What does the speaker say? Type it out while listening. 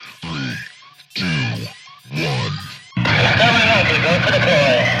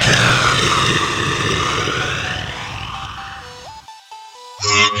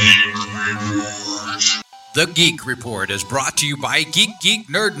The Geek Report is brought to you by Geek Geek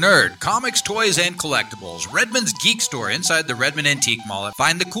Nerd Nerd, comics, toys, and collectibles. Redmond's Geek Store inside the Redmond Antique Mall.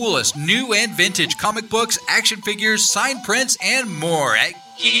 Find the coolest new and vintage comic books, action figures, signed prints, and more at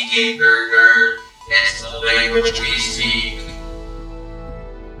Geek Geek Nerd Nerd. It's the language we speak.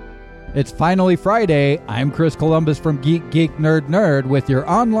 It's finally Friday. I'm Chris Columbus from Geek Geek Nerd Nerd with your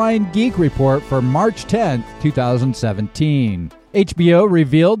online Geek Report for March 10th, 2017. HBO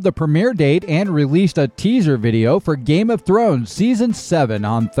revealed the premiere date and released a teaser video for Game of Thrones Season 7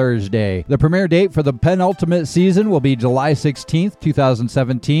 on Thursday. The premiere date for the penultimate season will be July 16th,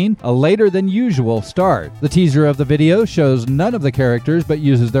 2017, a later than usual start. The teaser of the video shows none of the characters but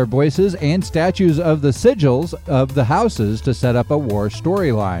uses their voices and statues of the sigils of the houses to set up a war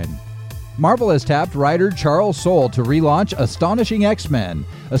storyline. Marvel has tapped writer Charles Soule to relaunch Astonishing X-Men.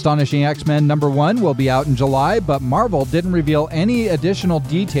 Astonishing X-Men #1 will be out in July, but Marvel didn't reveal any additional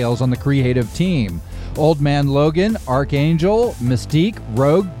details on the creative team. Old Man Logan, Archangel, Mystique,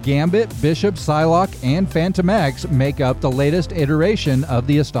 Rogue, Gambit, Bishop, Psylocke, and Phantom X make up the latest iteration of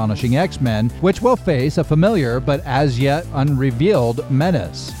the Astonishing X-Men, which will face a familiar but as yet unrevealed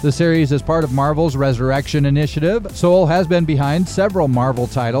menace. The series is part of Marvel's Resurrection Initiative. Soule has been behind several Marvel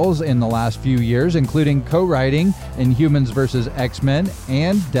titles in the last few years, including co-writing Inhumans vs. X-Men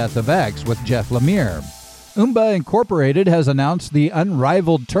and Death of X with Jeff Lemire. Umba Incorporated has announced the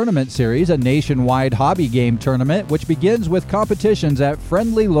Unrivaled Tournament Series, a nationwide hobby game tournament which begins with competitions at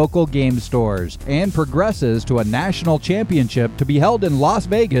friendly local game stores and progresses to a national championship to be held in Las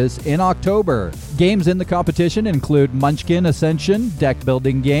Vegas in October. Games in the competition include Munchkin Ascension, deck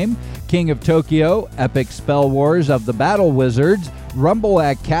building game, King of Tokyo, Epic Spell Wars of the Battle Wizards, Rumble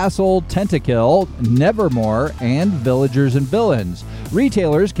at Castle Tentakill, Nevermore, and Villagers and Villains.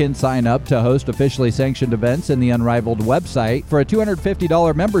 Retailers can sign up to host officially sanctioned events in the Unrivaled website. For a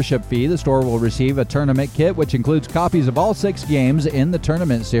 $250 membership fee, the store will receive a tournament kit which includes copies of all 6 games in the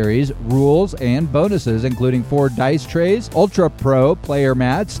tournament series, rules, and bonuses including 4 dice trays, Ultra Pro player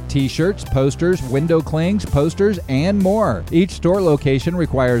mats, t-shirts, posters, window clings, posters, and more. Each store location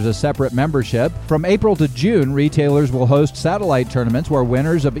requires a separate membership. From April to June, retailers will host satellite tournaments where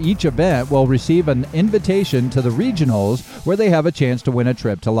winners of each event will receive an invitation to the regionals where they have a chance to win a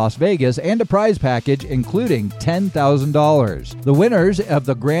trip to Las Vegas and a prize package including $10,000. The winners of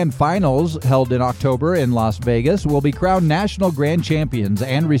the grand finals held in October in Las Vegas will be crowned national grand champions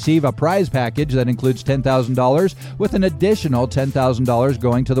and receive a prize package that includes $10,000 with an additional $10,000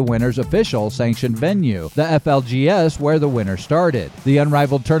 going to the winner's official sanctioned venue, the FLGS, where the winner started. The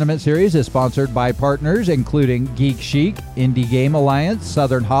Unrivaled Tournament Series is sponsored by partners including Geek Chic, Indie Game Alliance,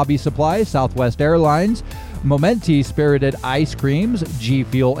 Southern Hobby Supply, Southwest Airlines, Momenti Spirited Ice Creams, G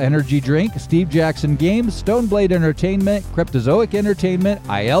Fuel Energy Drink, Steve Jackson Games, Stoneblade Entertainment, Cryptozoic Entertainment,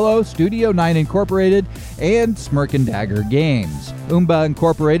 ILO, Studio 9 Incorporated, and Smirk and Dagger Games. Umba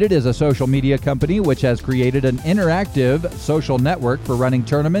Incorporated is a social media company which has created an interactive social network for running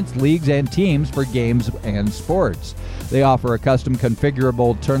tournaments, leagues, and teams for games and sports. They offer a custom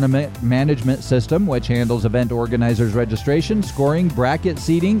configurable tournament management system which handles event organizers' registration, scoring, bracket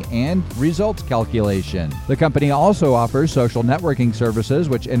seating, and results calculation. The company also offers social networking services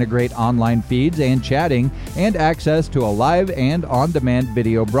which integrate online feeds and chatting and access to a live and on-demand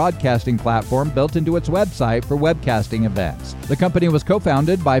video broadcasting platform built into its website for webcasting events. The company was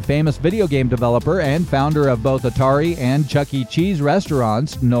co-founded by famous video game developer and founder of both Atari and Chuck E. Cheese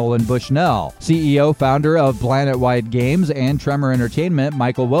restaurants, Nolan Bushnell, CEO founder of Planet-Wide Games and Tremor Entertainment,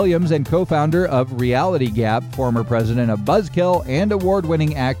 Michael Williams, and co-founder of Reality Gap, former president of Buzzkill, and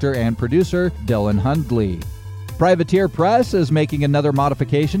award-winning actor and producer Dylan Hundley. Privateer Press is making another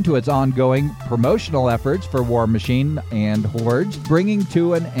modification to its ongoing promotional efforts for War Machine and Hordes, bringing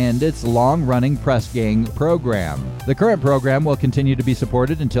to an end its long-running Press Gang program. The current program will continue to be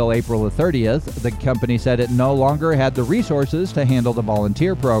supported until April the 30th. The company said it no longer had the resources to handle the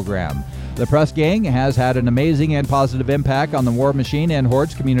volunteer program. The Press Gang has had an amazing and positive impact on the War Machine and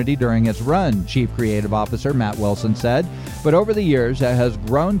Hordes community during its run, Chief Creative Officer Matt Wilson said, but over the years it has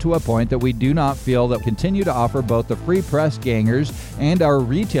grown to a point that we do not feel that we continue to offer both the free Press Gangers and our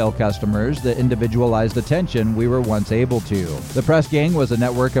retail customers the individualized attention we were once able to. The Press Gang was a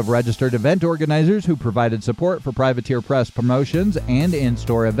network of registered event organizers who provided support for Privateer Press promotions and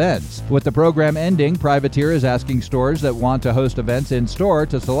in-store events. With the program ending, Privateer is asking stores that want to host events in-store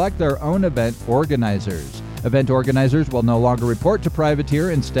to select their own event organizers. Event organizers will no longer report to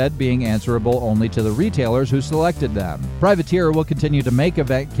Privateer, instead being answerable only to the retailers who selected them. Privateer will continue to make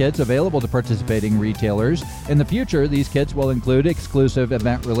event kits available to participating retailers. In the future, these kits will include exclusive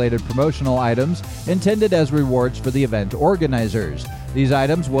event-related promotional items intended as rewards for the event organizers. These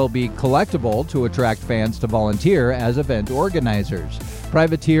items will be collectible to attract fans to volunteer as event organizers.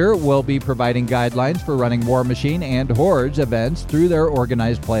 Privateer will be providing guidelines for running War Machine and Hordes events through their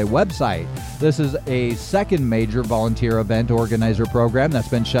Organized Play website. This is a second major volunteer event organizer program that's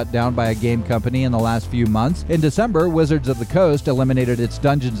been shut down by a game company in the last few months. In December, Wizards of the Coast eliminated its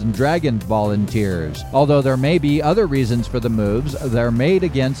Dungeons & Dragons volunteers. Although there may be other reasons for the moves, they're made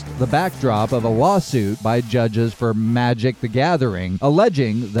against the backdrop of a lawsuit by judges for Magic the Gathering,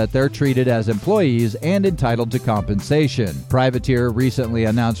 alleging that they're treated as employees and entitled to compensation. Privateer recently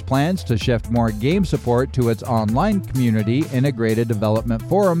announced plans to shift more game support to its online community integrated development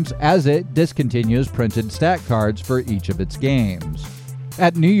forums as it discontinues printed stat cards for each of its games.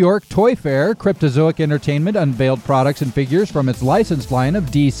 At New York Toy Fair, Cryptozoic Entertainment unveiled products and figures from its licensed line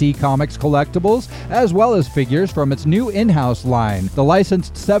of DC Comics collectibles, as well as figures from its new in-house line. The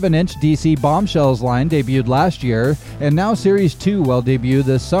licensed 7-inch DC Bombshells line debuted last year, and now Series 2 will debut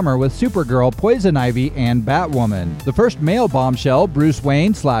this summer with Supergirl, Poison Ivy, and Batwoman. The first male Bombshell, Bruce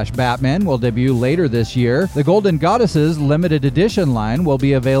Wayne/Batman, will debut later this year. The Golden Goddesses limited edition line will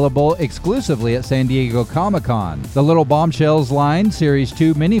be available exclusively at San Diego Comic-Con. The Little Bombshells line, Series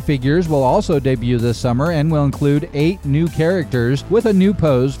 2 minifigures will also debut this summer and will include 8 new characters with a new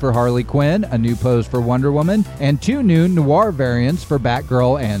pose for Harley Quinn, a new pose for Wonder Woman, and 2 new noir variants for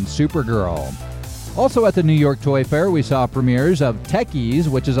Batgirl and Supergirl. Also at the New York Toy Fair, we saw premieres of Techies,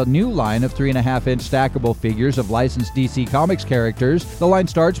 which is a new line of 3.5-inch stackable figures of licensed DC Comics characters. The line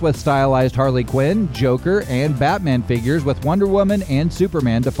starts with stylized Harley Quinn, Joker, and Batman figures, with Wonder Woman and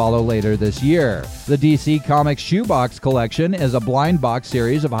Superman to follow later this year. The DC Comics Shoebox Collection is a blind box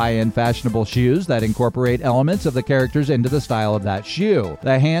series of high-end fashionable shoes that incorporate elements of the characters into the style of that shoe.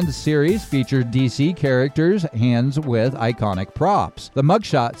 The Hands series features DC characters' hands with iconic props. The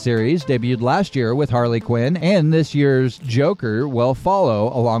Mugshot series debuted last year with Harley Quinn, and this year's Joker will follow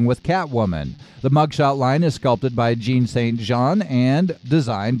along with Catwoman. The Mugshot line is sculpted by Jean St. Jean and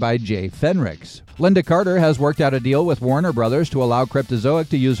designed by Jay Fenrix. Linda Carter has worked out a deal with Warner Brothers to allow Cryptozoic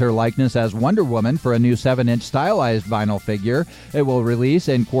to use her likeness as Wonder Woman for a new 7-inch stylized vinyl figure. It will release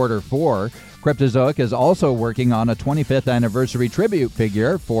in Q4. Cryptozoic is also working on a 25th anniversary tribute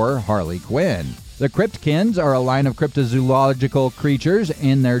figure for Harley Quinn. The Cryptkins are a line of cryptozoological creatures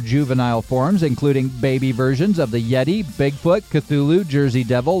in their juvenile forms, including baby versions of the Yeti, Bigfoot, Cthulhu, Jersey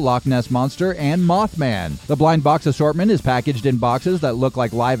Devil, Loch Ness Monster, and Mothman. The blind box assortment is packaged in boxes that look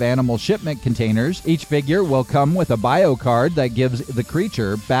like live animal shipment containers. Each figure will come with a bio card that gives the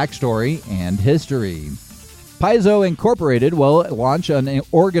creature backstory and history. Paizo Incorporated will launch an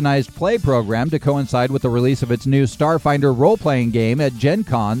organized play program to coincide with the release of its new Starfinder role-playing game at Gen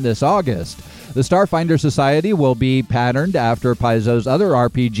Con this August. The Starfinder Society will be patterned after Paizo's other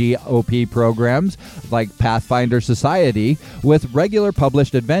RPG OP programs, like Pathfinder Society, with regular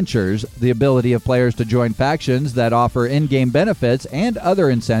published adventures, the ability of players to join factions that offer in-game benefits, and other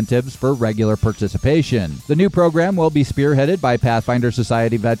incentives for regular participation. The new program will be spearheaded by Pathfinder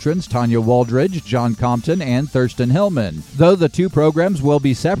Society veterans Tanya Waldridge, John Compton, and Thurston Hillman. Though the two programs will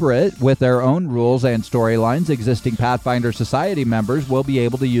be separate with their own rules and storylines, existing Pathfinder Society members will be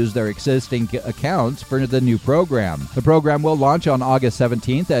able to use their existing accounts for the new program. The program will launch on August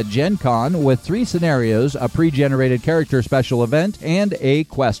 17th at Gen Con with 3 scenarios, a pre-generated character special event, and a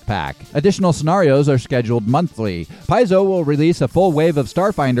quest pack. Additional scenarios are scheduled monthly. Paizo will release a full wave of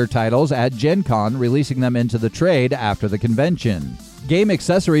Starfinder titles at Gen Con, releasing them into the trade after the convention. Game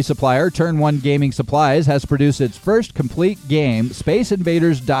accessory supplier Turn 1 Gaming Supplies has produced its first complete game, Space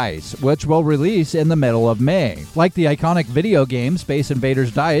Invaders Dice, which will release in the middle of May. Like the iconic video game, Space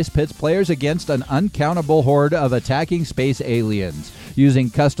Invaders Dice pits players against an uncountable horde of attacking space aliens. Using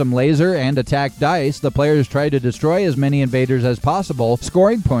custom laser and attack dice, the players try to destroy as many invaders as possible,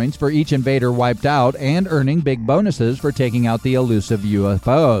 scoring points for each invader wiped out and earning big bonuses for taking out the elusive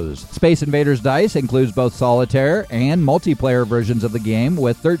UFOs. Space Invaders Dice includes both solitaire and multiplayer versions of the game,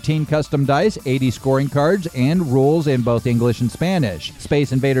 with 13 custom dice, 80 scoring cards, and rules in both English and Spanish.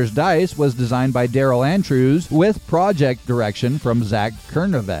 Space Invaders Dice was designed by Daryl Andrews with project direction from Zach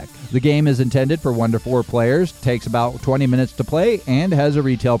Kernovec. The game is intended for 1 to 4 players, takes about 20 minutes to play, and has a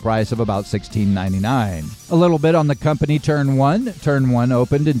retail price of about $16.99. A little bit on the company Turn 1. Turn 1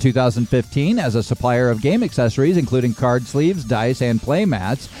 opened in 2015 as a supplier of game accessories, including card sleeves, dice, and play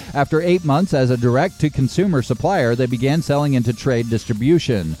mats. After 8 months as a direct-to-consumer supplier, they began selling into trade trade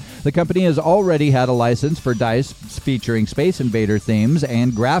distribution. The company has already had a license for dice featuring Space Invader themes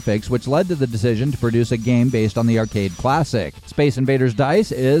and graphics, which led to the decision to produce a game based on the arcade classic. Space Invaders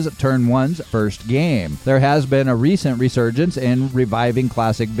Dice is Turn 1's first game. There has been a recent resurgence in reviving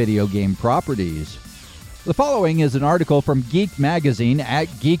classic video game properties. The following is an article from Geek Magazine at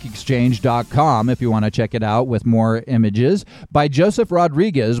geekexchange.com, if you want to check it out with more images, by Joseph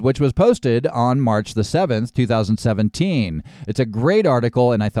Rodriguez, which was posted on March the 7th, 2017. It's a great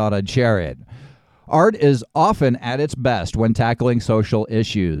article, and I thought I'd share it. Art is often at its best when tackling social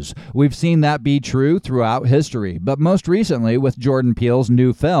issues. We've seen that be true throughout history, but most recently with Jordan Peele's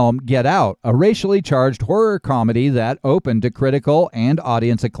new film, Get Out, a racially charged horror comedy that opened to critical and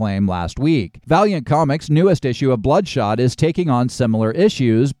audience acclaim last week. Valiant Comics' newest issue of Bloodshot is taking on similar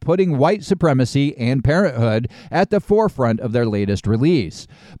issues, putting white supremacy and parenthood at the forefront of their latest release,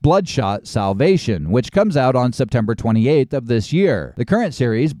 Bloodshot Salvation, which comes out on September 28th of this year. The current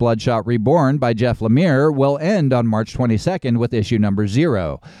series, Bloodshot Reborn by Jeff Lemire, will end on March 22nd with issue number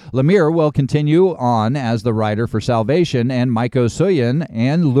 0. Lemire will continue on as the writer for Salvation, and Maiko Suyin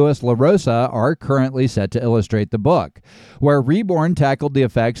and Luis LaRosa are currently set to illustrate the book. Where Reborn tackled the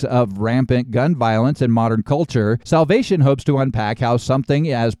effects of rampant gun violence in modern culture, Salvation hopes to unpack how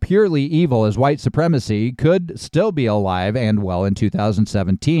something as purely evil as white supremacy could still be alive and well in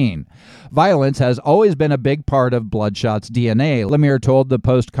 2017. Violence has always been a big part of Bloodshot's DNA, Lemire told the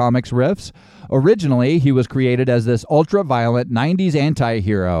Post Comics Riffs. Originally, he was created as this ultra-violent 90s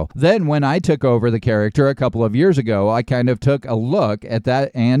anti-hero. Then, when I took over the character a couple of years ago, I kind of took a look at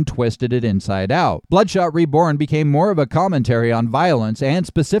that and twisted it inside out. Bloodshot Reborn became more of a commentary on violence and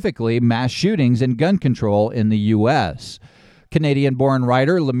specifically mass shootings and gun control in the U.S. Canadian-born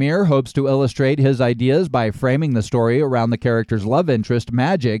writer Lemire hopes to illustrate his ideas by framing the story around the character's love interest,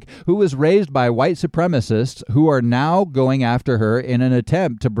 Magic, who was raised by white supremacists who are now going after her in an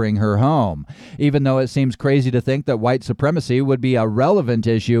attempt to bring her home. Even though it seems crazy to think that white supremacy would be a relevant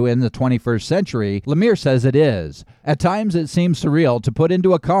issue in the 21st century, Lemire says it is. At times, it seems surreal to put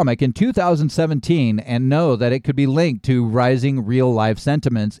into a comic in 2017 and know that it could be linked to rising real-life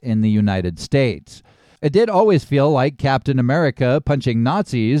sentiments in the United States. It did always feel like Captain America punching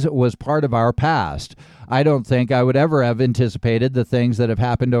Nazis was part of our past. I don't think I would ever have anticipated the things that have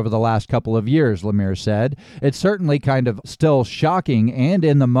happened over the last couple of years, Lemire said. It's certainly kind of still shocking, and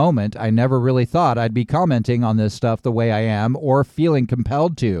in the moment, I never really thought I'd be commenting on this stuff the way I am or feeling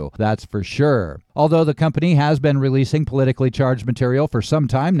compelled to, that's for sure. Although the company has been releasing politically charged material for some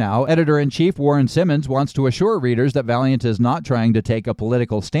time now, Editor-in-Chief Warren Simmons wants to assure readers that Valiant is not trying to take a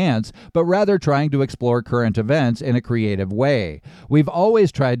political stance, but rather trying to explore current events in a creative way. We've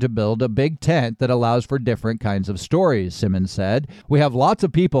always tried to build a big tent that allows for different kinds of stories, Simmons said. We have lots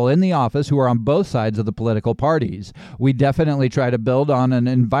of people in the office who are on both sides of the political parties. We definitely try to build on an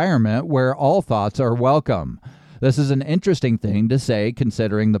environment where all thoughts are welcome. This is an interesting thing to say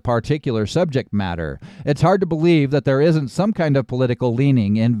considering the particular subject matter. It's hard to believe that there isn't some kind of political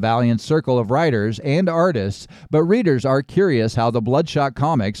leaning in Valiant's circle of writers and artists, but readers are curious how the Bloodshot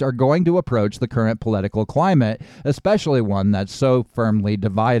comics are going to approach the current political climate, especially one that's so firmly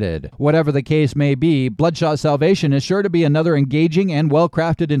divided. Whatever the case may be, Bloodshot Salvation is sure to be another engaging and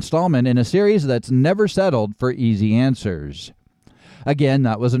well-crafted installment in a series that's never settled for easy answers. Again,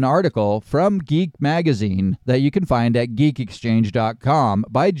 that was an article from Geek Magazine that you can find at geekexchange.com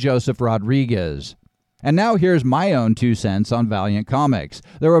by Joseph Rodriguez. And now here's my own 2 cents on Valiant Comics.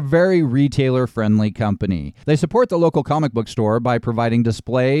 They're a very retailer-friendly company. They support the local comic book store by providing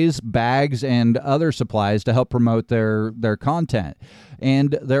displays, bags, and other supplies to help promote their content.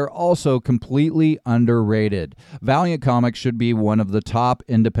 And they're also completely underrated. Valiant Comics should be one of the top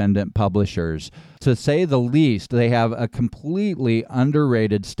independent publishers. To say the least, they have a completely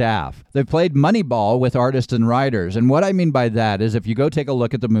underrated staff. They've played Moneyball with artists and writers, and what I mean by that is if you go take a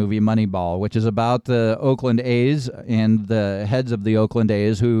look at the movie Moneyball, which is about the Oakland A's and the heads of the Oakland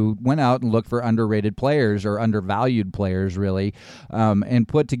A's who went out and looked for underrated players or undervalued players, really, and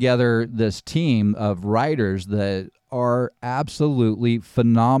put together this team of writers that are absolutely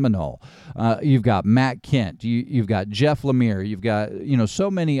phenomenal. You've got Matt Kent, you've got Jeff Lemire, you've got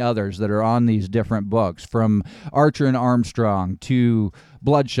so many others that are on these different books, from Archer and Armstrong to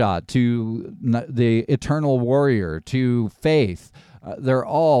Bloodshot to the Eternal Warrior to Faith. They're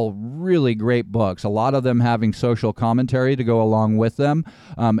all really great books, a lot of them having social commentary to go along with them,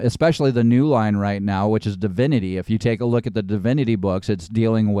 especially the new line right now, which is Divinity. If you take a look at the Divinity books, it's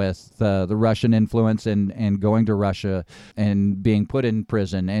dealing with the Russian influence and going to Russia and being put in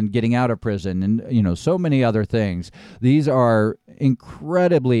prison and getting out of prison and, so many other things. These are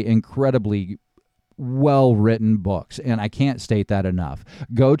incredibly well-written books, and I can't state that enough.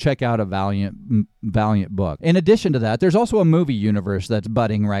 Go check out a Valiant book. In addition to that, there's also a movie universe that's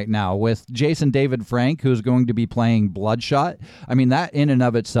budding right now with Jason David Frank, who's going to be playing Bloodshot. I mean, that in and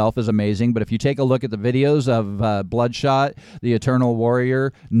of itself is amazing, but if you take a look at the videos of Bloodshot, The Eternal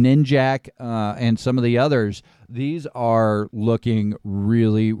Warrior, Ninjak, and some of the others, these are looking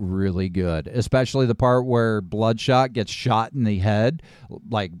really, really good, especially the part where Bloodshot gets shot in the head,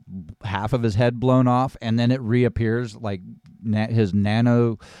 like half of his head blown off, and then it reappears, like his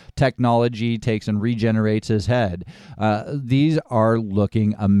nanotechnology takes and regenerates his head. These are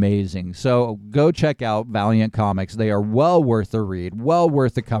looking amazing. So go check out Valiant Comics. They are well worth the read, well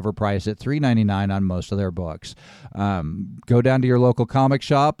worth the cover price at $3.99 on most of their books. Go down to your local comic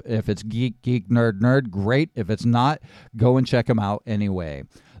shop. If it's Geek Geek Nerd Nerd, great. If it's not, go and check them out anyway.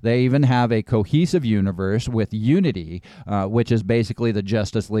 They even have a cohesive universe with Unity, which is basically the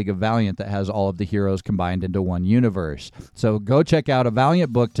Justice League of Valiant that has all of the heroes combined into one universe. So go check out a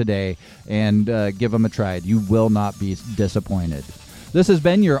Valiant book today and give them a try. You will not be disappointed. This has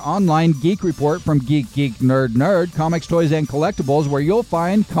been your online Geek Report from Geek Geek Nerd Nerd, comics, toys, and collectibles, where you'll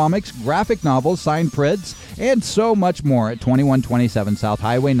find comics, graphic novels, signed prints, and so much more at 2127 South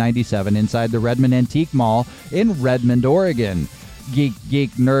Highway 97 inside the Redmond Antique Mall in Redmond, Oregon. Geek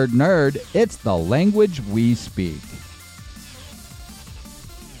Geek Nerd Nerd, it's the language we speak.